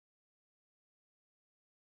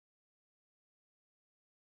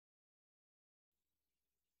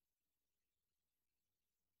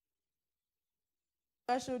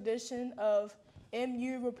Special edition of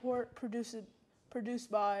MU Report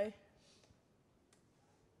produced by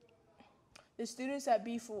the students at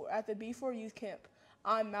the B4 Youth Camp.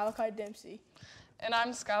 I'm Malachi Dempsey. And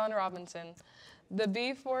I'm Skyline Robinson. The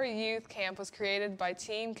B4 Youth Camp was created by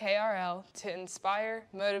Team KRL to inspire,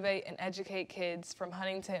 motivate, and educate kids from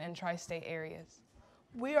Huntington and tri-state areas.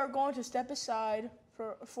 We are going to step aside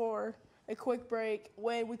for a quick break.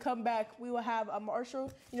 When we come back, we will have a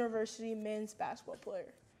Marshall University men's basketball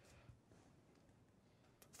player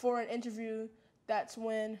for an interview. That's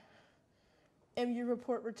when MU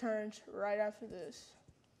Report returns right after this.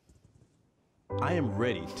 I am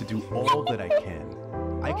ready to do all that I can.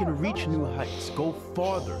 I can reach new heights, go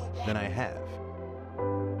farther than I have.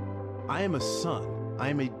 I am a son, I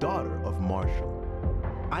am a daughter of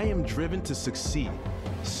Marshall. I am driven to succeed,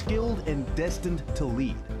 skilled and destined to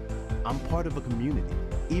lead. I'm part of a community,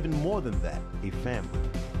 even more than that, a family.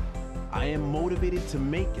 I am motivated to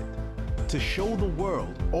make it, to show the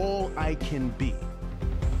world all I can be.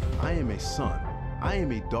 I am a son, I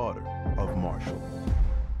am a daughter of Marshall.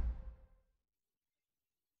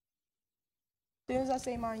 As soon as I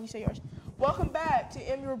say mine, you say yours. Welcome back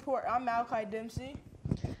to MU Report. I'm Malachi Dempsey.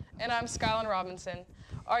 And I'm Skyline Robinson.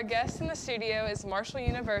 Our guest in the studio is Marshall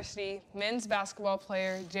University men's basketball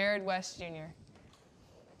player Jarrod West Jr.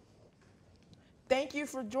 Thank you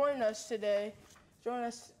for joining us today.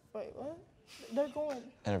 Wait, what? They're going.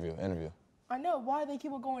 Interview. I know. Why they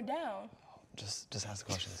keep on going down? Just ask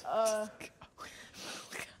the questions.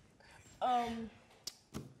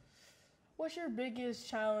 What's your biggest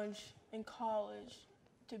challenge in college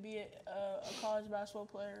to be a college basketball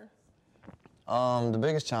player? The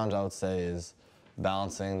biggest challenge I would say is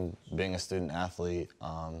balancing being a student athlete.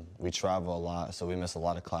 We travel a lot, so we miss a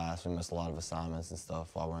lot of class. We miss a lot of assignments and stuff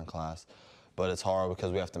while we're in class. But it's hard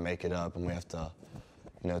because we have to make it up and we have to,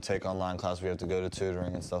 take online class. We have to go to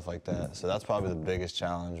tutoring and stuff like that. So that's probably the biggest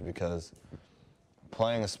challenge because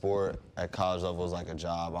playing a sport at college level is like a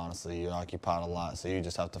job, honestly. You're occupied a lot, so you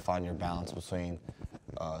just have to find your balance between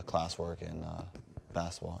classwork and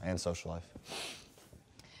basketball and social life.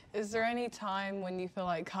 Is there any time when you feel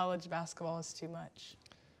like college basketball is too much?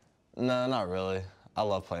 No, not really. I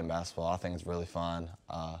love playing basketball. I think it's really fun.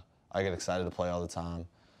 I get excited to play all the time.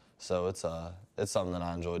 So it's something that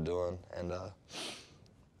I enjoy doing, and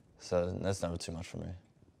so that's never too much for me.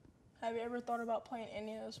 Have you ever thought about playing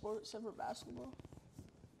any other sports except for basketball?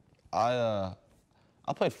 I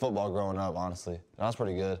played football growing up, honestly, and I was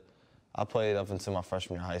pretty good. I played up until my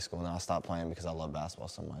freshman year of high school, and then I stopped playing because I love basketball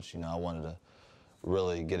so much. I wanted to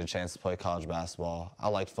really get a chance to play college basketball. I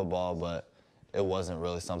liked football, but it wasn't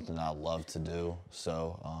really something that I loved to do,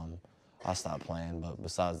 so I stopped playing. But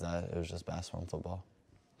besides that, it was just basketball and football.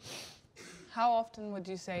 How often would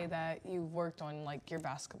you say that you've worked on your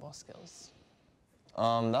basketball skills?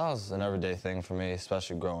 That was an everyday thing for me,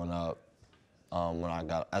 especially growing up.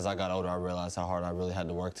 As I got older, I realized how hard I really had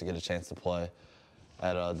to work to get a chance to play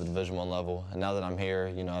at the Division I level. And now that I'm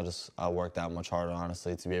here, I worked out much harder,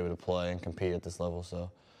 honestly, to be able to play and compete at this level. So,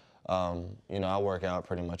 I work out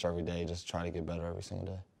pretty much every day, just try to get better every single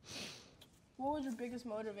day. What was your biggest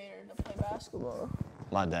motivator to play basketball?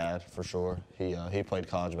 My dad, for sure. He played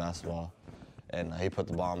college basketball, and he put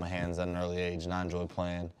the ball in my hands at an early age, and I enjoyed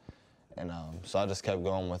playing. And so I just kept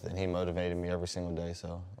going with it, and he motivated me every single day.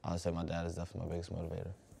 So I would say my dad is definitely my biggest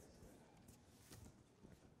motivator.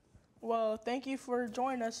 Well, thank you for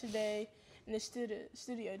joining us today in the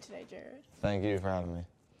studio today, Jarrod. Thank you for having me.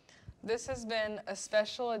 This has been a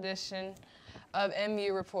special edition of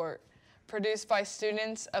MU Report, produced by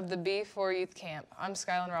students of the B4 Youth Camp. I'm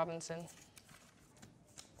Skyline Robinson.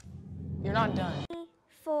 You're not done.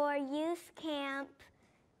 For Youth Camp,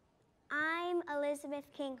 I'm Elizabeth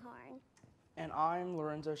Kinghorn. And I'm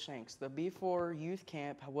Lorenzo Shanks. The B4 Youth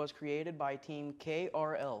Camp was created by Team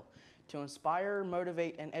KRL to inspire,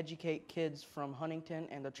 motivate, and educate kids from Huntington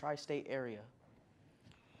and the tri-state area.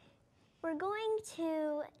 We're going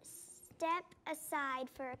to step aside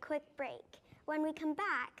for a quick break. When we come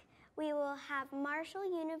back, we will have Marshall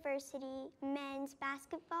University men's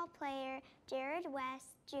basketball player Jarrod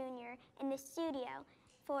West Jr. in the studio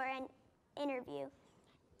for an interview.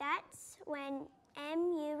 That's when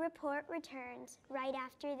MU Report returns right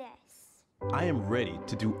after this. I am ready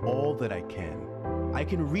to do all that I can. I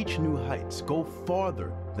can reach new heights, go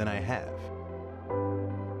farther than I have.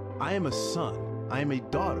 I am a son, I am a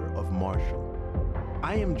daughter of Marshall.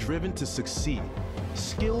 I am driven to succeed,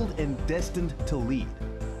 skilled and destined to lead.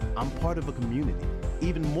 I'm part of a community,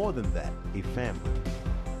 even more than that, a family.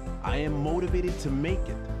 I am motivated to make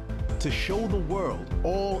it, to show the world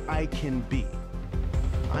all I can be.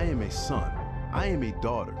 I am a son, I am a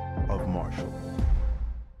daughter of Marshall.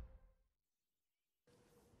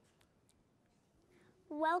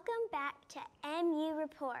 back to MU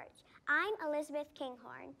Report. I'm Elizabeth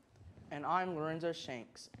Kinghorn. And I'm Lorenzo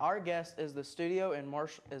Shanks. Our guest is the studio and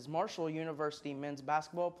Marshall University men's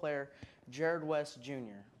basketball player Jarrod West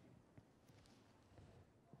Jr.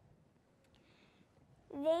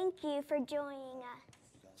 Thank you for joining us.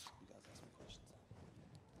 You guys ask me questions.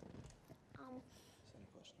 Any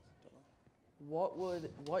questions?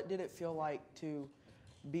 What did it feel like to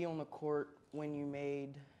be on the court when you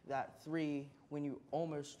made that three when you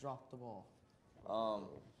almost dropped the ball?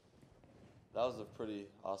 That was a pretty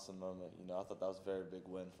awesome moment. You know, I thought that was a very big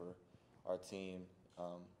win for our team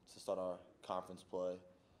to start our conference play.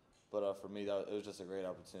 But for me, it was just a great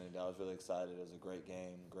opportunity. I was really excited. It was a great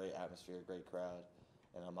game, great atmosphere, great crowd.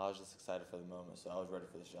 And I was just excited for the moment, so I was ready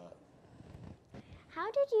for the shot.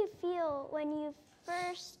 How did you feel when you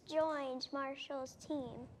first joined Marshall's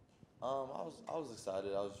team? I was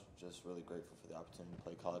excited. I was just really grateful for the opportunity to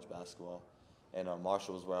play college basketball. And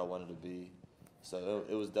Marshall was where I wanted to be. So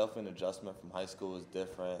it was definitely an adjustment from high school. It was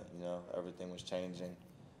different, you know, everything was changing.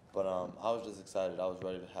 But I was just excited. I was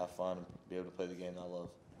ready to have fun and be able to play the game that I love.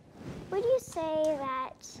 Would you say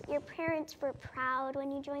that your parents were proud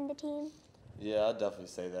when you joined the team? Yeah, I'd definitely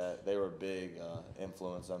say that. They were a big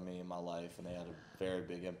influence on me in my life, and they had a very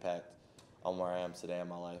big impact on where I am today in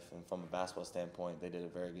my life. And from a basketball standpoint, they did a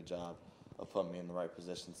very good job of putting me in the right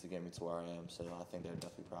positions to get me to where I am. So I think they're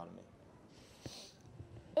definitely proud of me.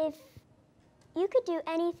 If you could do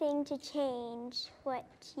anything to change what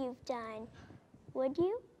you've done, would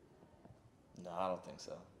you? No, I don't think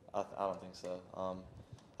so. I don't think so.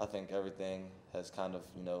 I think everything has kind of,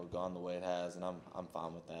 you know, gone the way it has, and I'm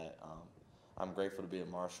fine with that. I'm grateful to be at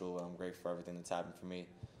Marshall, and I'm grateful for everything that's happened for me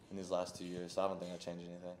in these last 2 years, so I don't think I'd change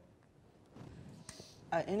anything.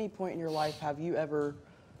 At any point in your life, have you ever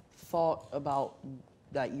thought about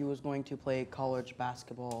that you was going to play college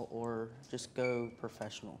basketball or just go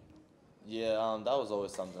professional? Yeah, that was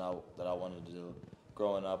always something that I wanted to do.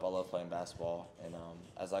 Growing up, I loved playing basketball, and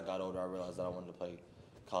as I got older, I realized that I wanted to play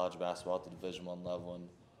college basketball at the Division I level,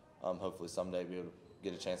 and hopefully someday be able to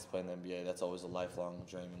get a chance to play in the NBA. That's always a lifelong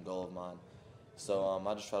dream and goal of mine. So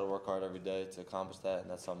I just try to work hard every day to accomplish that, and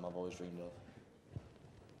that's something I've always dreamed of.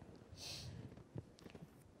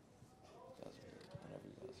 You guys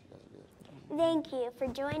are good. Thank you for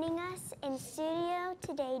joining us in studio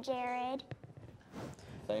today, Jarrod.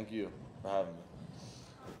 Thank you for having me.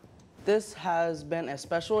 This has been a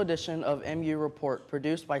special edition of MU Report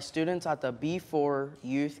produced by students at the B4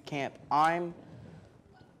 Youth Camp. I'm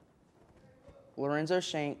Lorenzo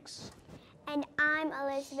Shanks. And I'm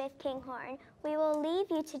Elizabeth Kinghorn. We will leave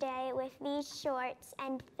you today with these shorts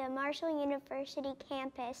and the Marshall University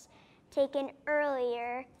campus taken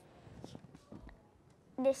earlier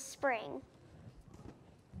this spring.